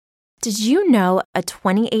Did you know a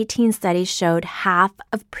 2018 study showed half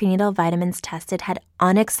of prenatal vitamins tested had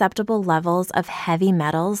unacceptable levels of heavy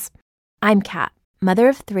metals? I'm Kat, mother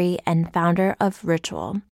of 3 and founder of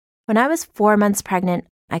Ritual. When I was 4 months pregnant,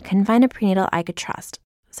 I couldn't find a prenatal I could trust,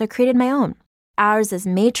 so I created my own. Ours is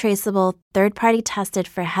made traceable, third-party tested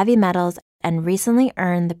for heavy metals, and recently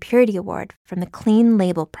earned the Purity Award from the Clean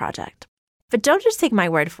Label Project. But don't just take my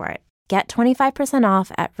word for it. Get 25%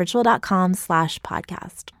 off at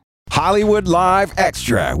ritual.com/podcast. Hollywood Live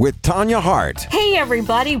Extra with Tanya Hart. Hey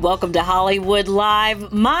everybody, welcome to Hollywood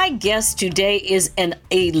Live. My guest today is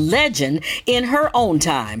a legend in her own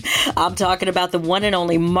time. I'm talking about the one and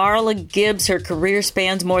only Marla Gibbs. Her career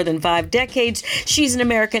spans more than 5 decades. She's an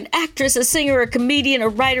American actress, a singer, a comedian, a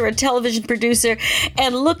writer, a television producer,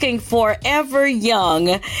 and looking forever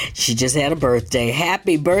young. She just had a birthday.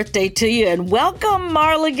 Happy birthday to you, and welcome,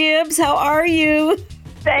 Marla Gibbs. How are you?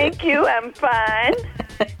 Thank you. I'm fine.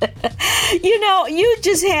 You know, you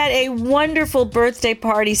just had a wonderful birthday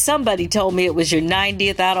party. Somebody told me it was your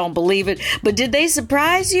 90th. I don't believe it. But did they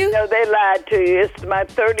surprise you? No, they lied to you. It's my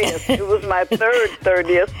 30th. It was my third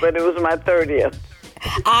 30th, but it was my 30th.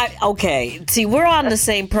 Okay. See, we're on the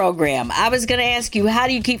same program. I was going to ask you, how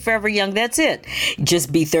do you keep forever young? That's it.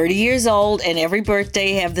 Just be 30 years old and every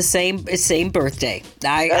birthday have the same birthday.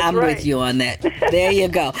 I'm right. with you on that. There you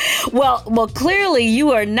go. Well, clearly you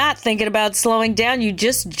are not thinking about slowing down. You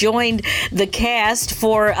just joined the cast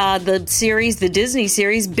for the Disney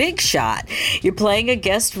series Big Shot. You're playing a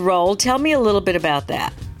guest role. Tell me a little bit about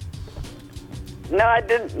that. No, I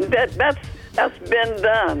didn't. That's been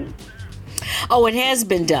done. Oh, it has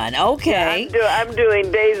been done. Okay. Yeah, I'm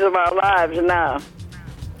doing Days of Our Lives now.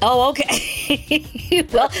 Oh, okay.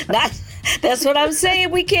 Well, that's what I'm saying.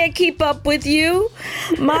 We can't keep up with you.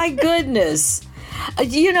 My goodness.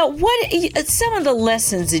 You know, some of the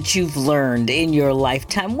lessons that you've learned in your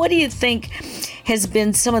lifetime, what do you think has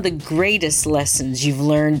been some of the greatest lessons you've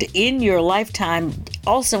learned in your lifetime,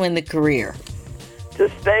 also in the career? To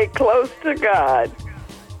stay close to God.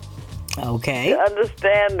 Okay. To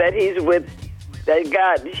understand that He's with that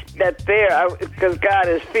God, that there, because God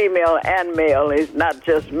is female and male. He's not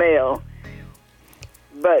just male.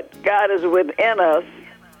 But God is within us,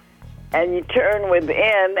 and you turn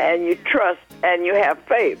within, and you trust, and you have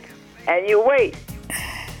faith, and you wait.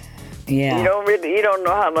 Yeah. You don't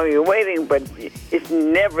know how long you're waiting, but it's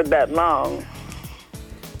never that long.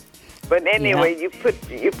 But anyway, you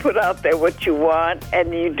put out there what you want,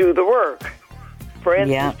 and you do the work. For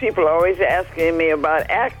instance, people are always asking me about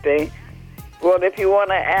acting. Well, if you want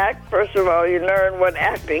to act, first of all, you learn what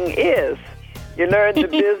acting is. You learn the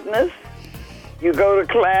business, you go to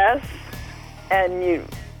class, and you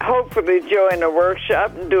hopefully join a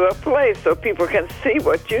workshop and do a play so people can see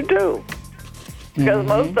what you do. Because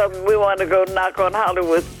most of them, we want to go knock on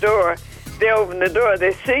Hollywood's door. They open the door,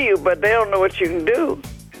 they see you, but they don't know what you can do.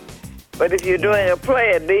 But if you're doing a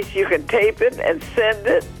play, at least you can tape it and send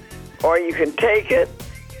it, or you can take it,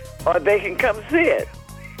 or they can come see it.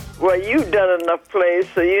 Well, you've done enough plays,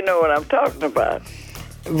 so you know what I'm talking about.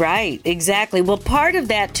 Right, exactly. Well, part of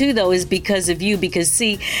that, too, though, is because of you. Because,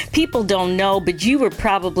 see, people don't know, but you were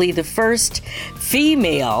probably the first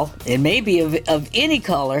female, and maybe of any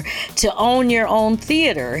color, to own your own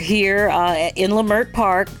theater here in Leimert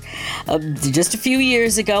Park just a few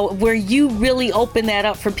years ago, where you really opened that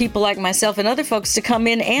up for people like myself and other folks to come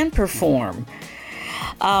in and perform.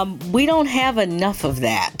 We don't have enough of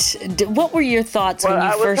that. What were your thoughts when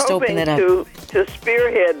you first opened it up? To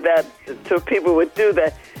spearhead that, so people would do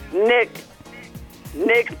that. Nick,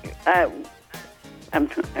 I'm trying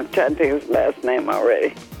to think of his last name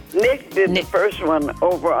already. Nick did the first one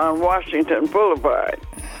over on Washington Boulevard.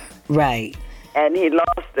 Right. And he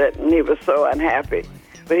lost it, and he was so unhappy.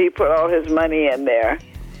 But he put all his money in there.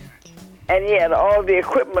 And he had all the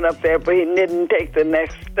equipment up there, but he didn't take the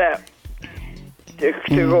next step to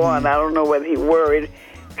go on. I don't know whether he worried.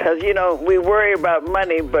 Because, we worry about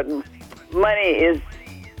money, but money is,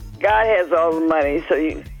 God has all the money, so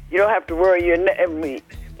you don't have to worry.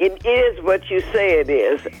 It is what you say it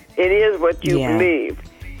is. It is what you believe.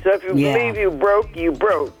 So if you believe you broke, you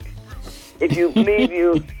broke. If you believe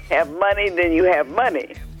you have money, then you have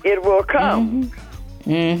money. It will come.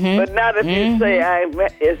 But not if you say,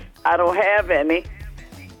 I don't have any,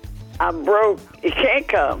 I'm broke, it can't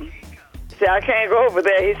come. See, I can't go over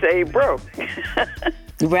there, he say he broke.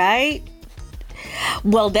 Right?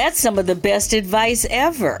 Well, that's some of the best advice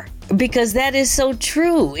ever, because that is so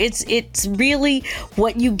true. It's really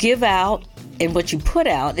what you give out and what you put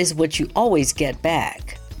out is what you always get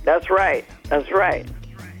back. That's right. That's right.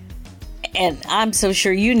 And I'm so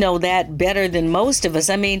sure you know that better than most of us.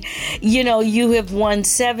 I mean, you have won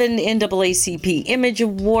 7 NAACP Image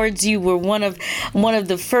Awards. You were one of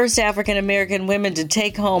the first African American women to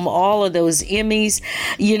take home all of those Emmys,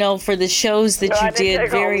 for the shows that you did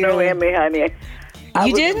take very home no early. Emmy, honey. I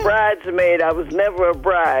was didn't? a bridesmaid. I was never a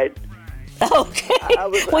bride. Okay. I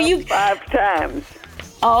was up 5 times.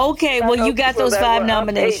 Oh, okay. Well, you got those 5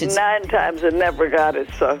 nominations. 8, 9 times and never got it.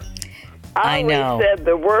 So I know. always said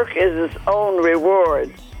the work is its own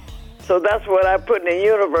reward. So that's what I put in the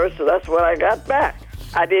universe. So that's what I got back.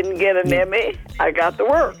 I didn't get an Emmy. I got the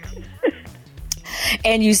work.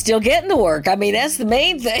 And you still getting the work. I mean, that's the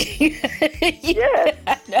main thing. Yeah.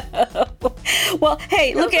 I know. Well,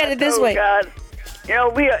 hey, look at it this way. God,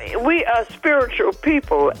 we are spiritual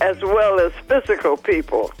people as well as physical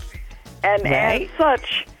people. And Right. as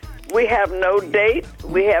such, we have no date,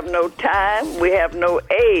 we have no time, we have no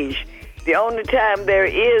age. The only time there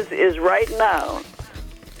is right now.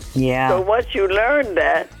 Yeah. So once you learn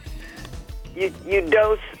that, you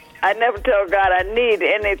don't. I never tell God I need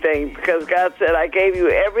anything because God said I gave you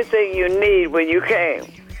everything you need when you came.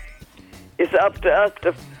 It's up to us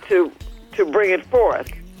to bring it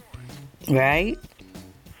forth. Right.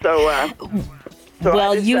 So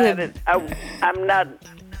Well, I you have. I'm not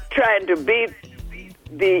trying to beat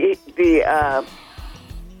the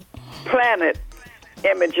planet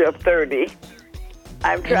image of 30.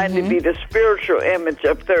 I'm trying to be the spiritual image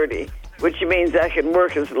of 30, which means I can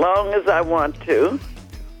work as long as I want to.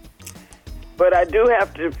 But I do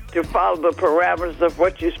have to follow the parameters of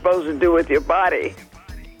what you're supposed to do with your body.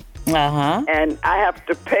 Uh-huh. And I have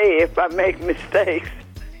to pay if I make mistakes.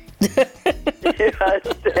 You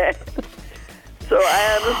understand? So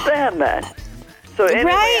I understand that. So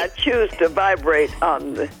anyway, Right. I choose to vibrate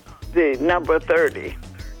on the number 30.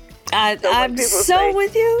 I'm people so say-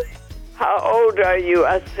 with you. How old are you?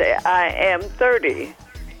 I say, I am 30.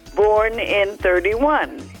 Born in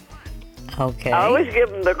 31. Okay. I always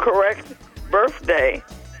give them the correct birthday.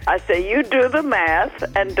 I say, you do the math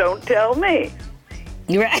and don't tell me.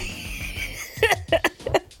 Right.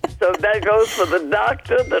 So that goes for the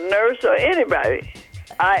doctor, the nurse, or anybody.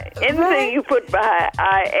 Anything you put behind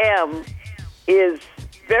I am is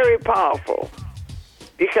very powerful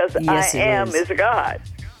because Yes, I it am is. God.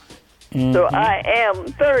 So I am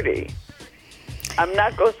 30. I'm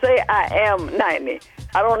not going to say I am 90.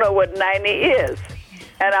 I don't know what 90 is.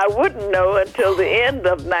 And I wouldn't know until the end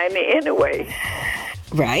of 90 anyway.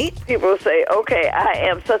 Right. People say, okay, I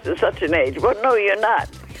am such and such an age. Well, no, you're not.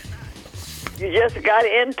 You just got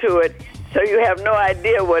into it, so you have no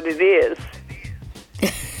idea what it is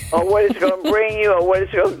or what it's going to bring you or what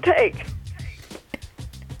it's going to take.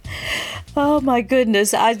 Oh my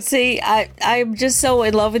goodness. I'm just so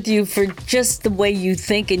in love with you for just the way you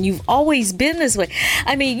think, and you've always been this way.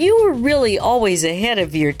 I mean, you were really always ahead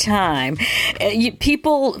of your time.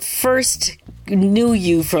 People first knew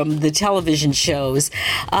you from the television shows.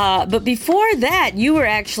 But before that, you were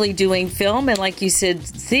actually doing film and, like you said,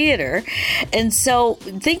 theater. And so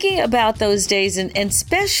thinking about those days, and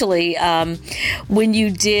especially when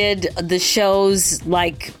you did the shows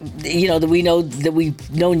like, that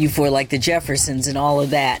we've known you for, like the Jeffersons and all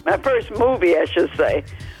of that. My first movie, I should say,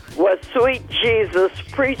 was Sweet Jesus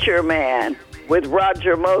Preacher Man with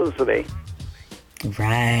Roger Mosley.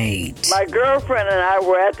 Right. My girlfriend and I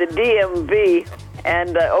were at the DMV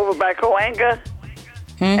and over by Coanga.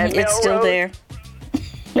 And It's still Melrose, there.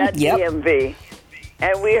 That Yep. DMV.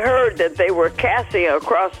 And we heard that they were casting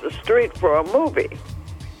across the street for a movie.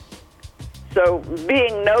 So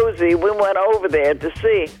being nosy, we went over there to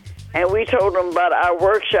see. And we told them about our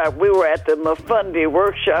workshop. We were at the Mafundi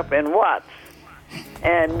workshop in Watts.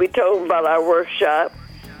 And we told them about our workshop.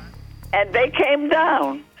 And they came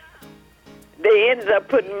down. They ended up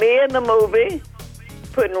putting me in the movie,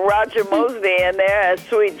 putting Roger Mosley in there as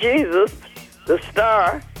Sweet Jesus, the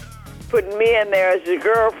star, putting me in there as his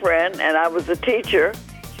girlfriend, and I was a teacher,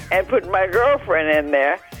 and putting my girlfriend in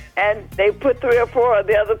there. And they put 3 or 4 of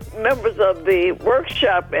the other members of the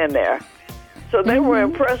workshop in there. So they were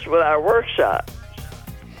impressed with our workshop.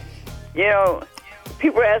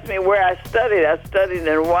 People ask me where I studied. I studied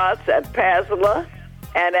in Watts, at Pasla,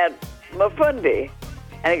 and at Mafundi.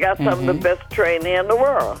 And I got some of the best training in the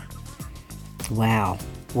world. Wow.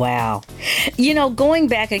 Going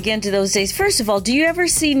back again to those days, first of all, do you ever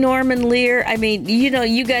see Norman Lear? I mean,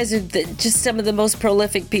 you guys are just some of the most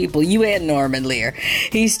prolific people. You and Norman Lear.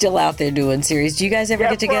 He's still out there doing series. Do you guys ever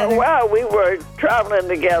get together? For a while, we were traveling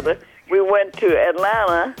together. We went to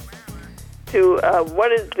Atlanta to,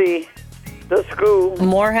 what is the school?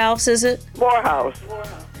 Morehouse, is it? Morehouse.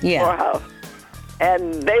 Yeah. Morehouse.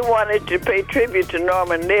 And they wanted to pay tribute to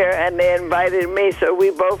Norman Lear, and they invited me, so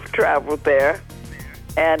we both traveled there.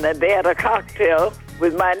 And they had a cocktail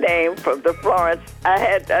with my name from the Florence.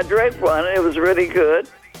 I drank one, and it was really good.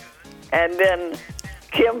 And then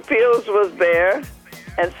Kim Fields was there,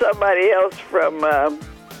 and somebody else from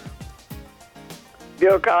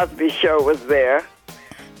Bill Cosby Show was there.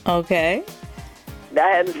 Okay. I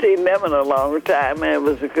hadn't seen them in a long time, and it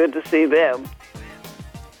was good to see them.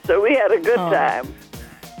 So we had a good time.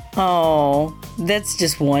 Oh, that's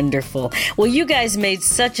just wonderful. Well, you guys made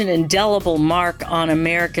such an indelible mark on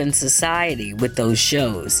American society with those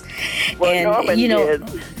shows. Well, and Norman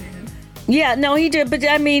did. Yeah, no, he did. But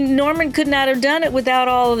I mean, Norman could not have done it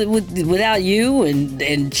without you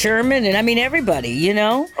and Sherman and I mean everybody. You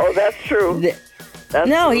know. Oh, that's true. That's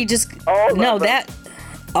true. He just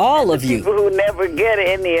all of you. People who never get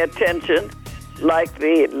any attention, like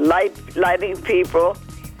the lighting people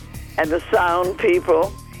and the sound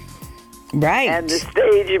people. Right. And the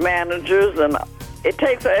stage managers, and it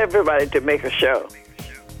takes everybody to make a show.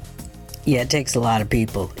 Yeah, it takes a lot of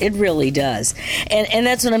people. It really does. And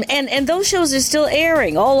that's what and those shows are still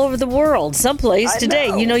airing all over the world, someplace today.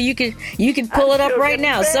 Know. You know, you can pull it up right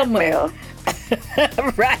now somewhere.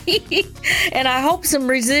 Right. And I hope some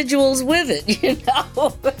residuals with it, you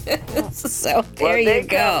know. So there you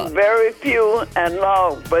go. Come very few and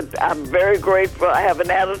long, but I'm very grateful. I have an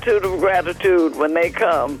attitude of gratitude when they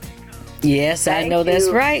come. Yes, I know that's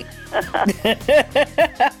right.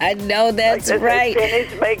 I know that's right.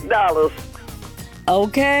 Pennies make dollars.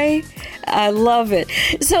 Okay. I love it.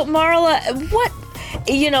 So, Marla,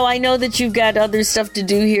 I know that you've got other stuff to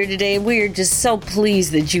do here today. We are just so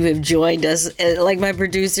pleased that you have joined us. Like my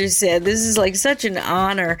producer said, this is like such an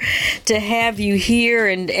honor to have you here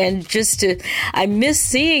and just I miss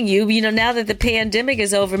seeing you. You know, now that the pandemic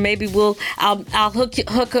is over, maybe I'll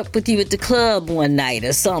hook up with you at the club one night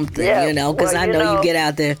or something, because I know you get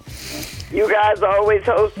out there. You guys always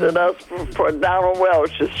hosted us for Donald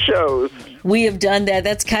Welch's shows. We have done that.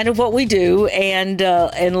 That's kind of what we do, and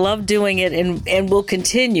love doing it, and we'll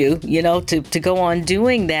continue, to go on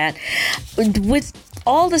doing that. With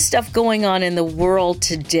all the stuff going on in the world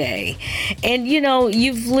today, and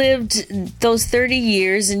you've lived those 30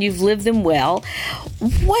 years, and you've lived them well.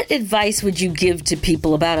 What advice would you give to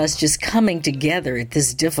people about us just coming together at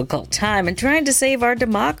this difficult time and trying to save our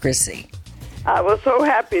democracy? I was so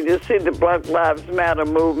happy to see the Black Lives Matter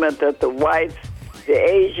movement, that the whites, the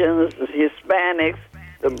Asians, the Hispanics,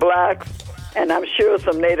 the blacks, and I'm sure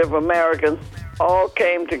some Native Americans all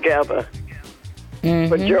came together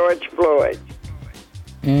for George Floyd.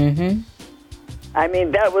 Mm-hmm. I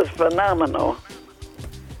mean, that was phenomenal.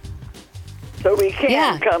 So we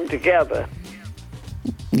can come together.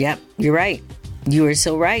 Yep, you're right. You are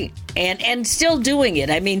so right. And still doing it.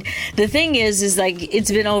 I mean, the thing is like it's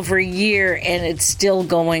been over a year and it's still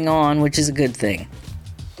going on, which is a good thing.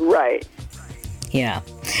 Right. Yeah,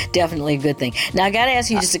 definitely a good thing. Now, I got to ask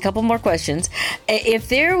you just a couple more questions. If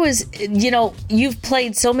there was, you've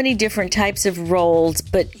played so many different types of roles,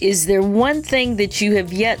 but is there one thing that you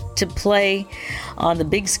have yet to play on the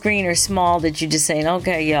big screen or small that you're just saying,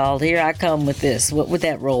 okay, y'all, here I come with this? What would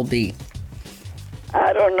that role be?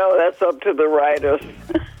 I don't know. That's up to the writers.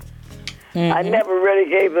 I never really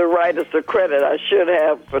gave the writers the credit I should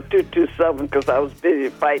have for 227 because I was busy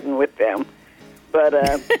fighting with them. But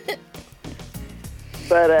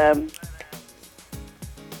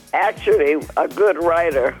actually, a good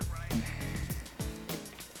writer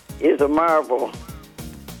is a marvel.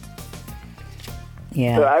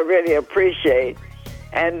 Yeah. So I really appreciate.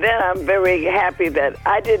 And then I'm very happy that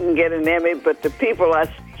I didn't get an Emmy, but the people I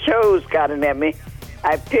chose got an Emmy.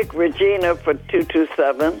 I picked Regina for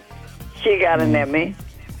 227. She got an Emmy.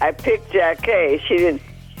 I picked Jack Kay.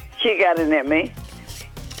 She got an Emmy.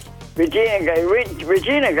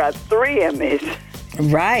 Regina got 3 Emmys.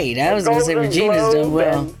 Right. I was going to say Regina's done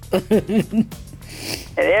well. And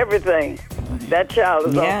everything. That child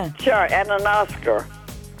is on chart. And an Oscar.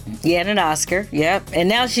 Yeah, and an Oscar. Yep. And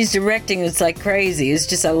now she's directing. It's like crazy. It's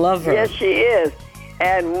just, I love her. Yes, she is.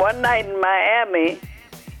 And one night in Miami,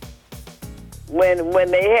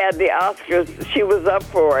 when they had the Oscars, she was up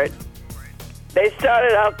for it. They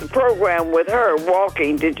started out the program with her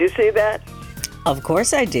walking. Did you see that? Of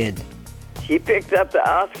course I did. She picked up the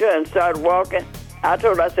Oscar and started walking. I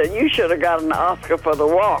told her, I said, you should have got an Oscar for the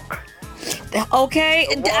walk. Okay,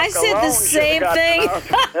 I said the same thing.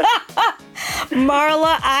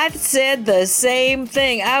 Marla, I've said the same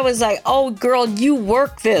thing. I was like, oh, girl, you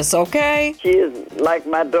work this, okay? She is like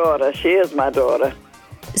my daughter. She is my daughter.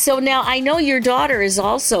 So now I know your daughter is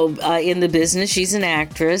also in the business. She's an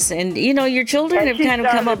actress. And, your children have kind of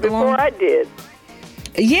come up before along. I did.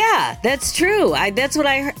 Yeah, that's true. That's what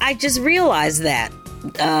I just realized that.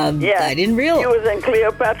 I didn't realize. She was in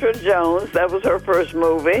Cleopatra Jones. That was her first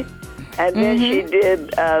movie. And then she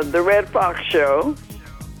did The Red Fox Show.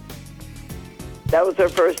 That was her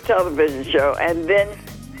first television show. And then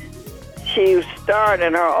she starred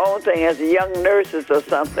in her own thing as a young nurses or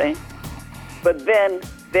something. But then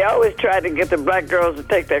they always tried to get the black girls to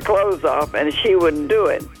take their clothes off, and she wouldn't do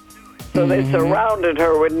it. So they surrounded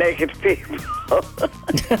her with naked people.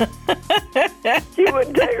 She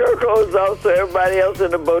wouldn't take her clothes off, so everybody else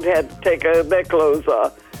in the boat had to take their clothes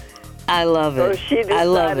off. I love it. So she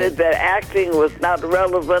decided that acting was not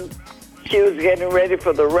relevant. She was getting ready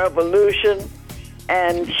for the revolution,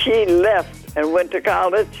 and she left and went to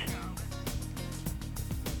college,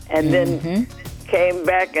 and then came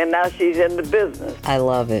back, and now she's in the business. I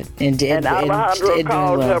love it. And Alejandro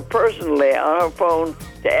called her personally on her phone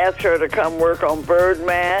to ask her to come work on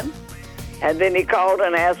Birdman, and then he called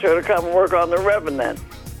and asked her to come work on The Revenant.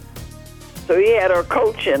 So he had her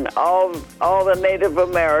coaching all the Native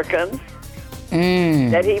Americans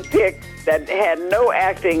that he picked that had no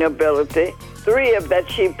acting ability. 3 of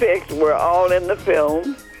that she picked were all in the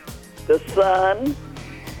film. The son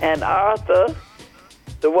and Arthur,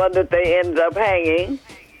 the one that they ended up hanging,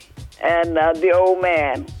 and the old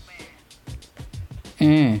man.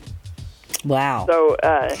 Wow. So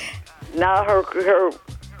now her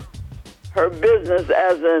business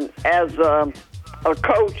as a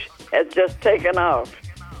coach has just taken off.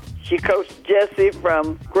 She coached Jesse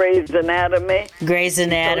from Grey's Anatomy. Yeah.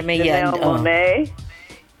 Janelle Monáe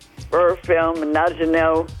for her film, and now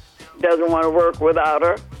Janelle doesn't want to work without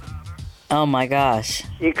her. Oh my gosh.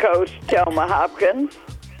 She coached Thelma Hopkins.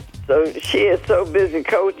 So she is so busy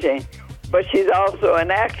coaching, but she's also an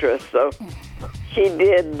actress. So she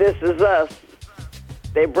did This Is Us.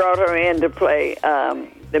 They brought her in to play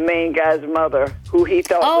the main guy's mother, who he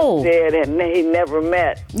thought was dead and he never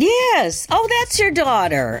met. Yes. Oh, that's your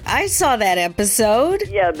daughter. I saw that episode.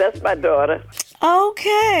 Yeah, that's my daughter.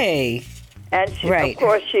 Okay. And she, of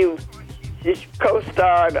course, she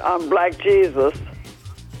co-starred on Black Jesus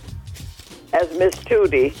as Miss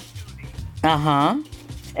Tootie.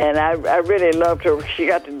 And I really loved her. She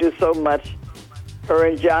got to do so much. Her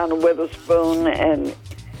and John Witherspoon and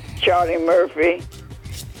Charlie Murphy,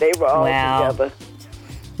 they were all together.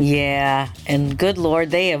 Yeah, and good Lord,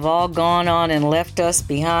 they have all gone on and left us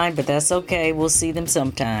behind, but that's okay. We'll see them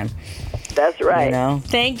sometime. That's right. You know.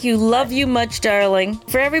 Thank you. Love you much, darling.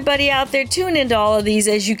 For everybody out there, tune into all of these.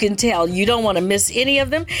 As you can tell, you don't want to miss any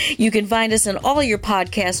of them. You can find us in all your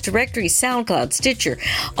podcast directories, SoundCloud, Stitcher,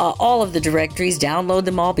 all of the directories. Download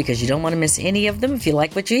them all because you don't want to miss any of them. If you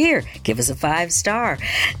like what you hear, give us a 5-star.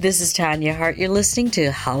 This is Tanya Hart. You're listening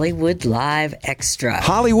to Hollywood Live Extra.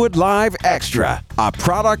 Hollywood Live Extra, a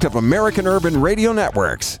product of American Urban Radio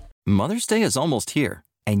Networks. Mother's Day is almost here,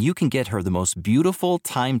 and you can get her the most beautiful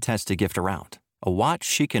time-tested gift around. A watch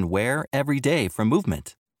she can wear every day from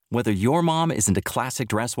Movement. Whether your mom is into classic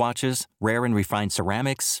dress watches, rare and refined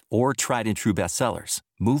ceramics, or tried-and-true bestsellers,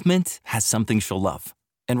 Movement has something she'll love.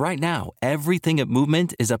 And right now, everything at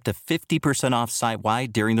Movement is up to 50% off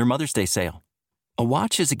site-wide during their Mother's Day sale. A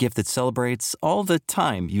watch is a gift that celebrates all the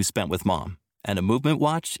time you spent with mom. And a Movement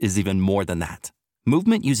watch is even more than that.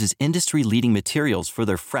 Movement uses industry-leading materials for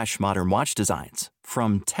their fresh, modern watch designs,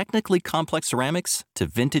 from technically complex ceramics to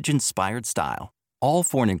vintage-inspired style, all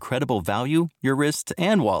for an incredible value your wrist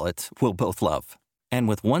and wallet will both love. And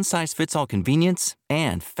with one-size-fits-all convenience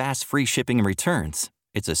and fast free shipping and returns,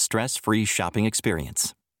 it's a stress-free shopping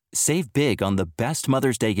experience. Save big on the best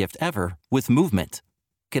Mother's Day gift ever with Movement.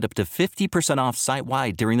 Get up to 50% off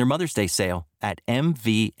site-wide during their Mother's Day sale at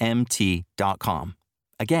MVMT.com.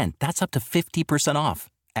 Again, that's up to 50% off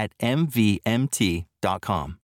at MVMT.com.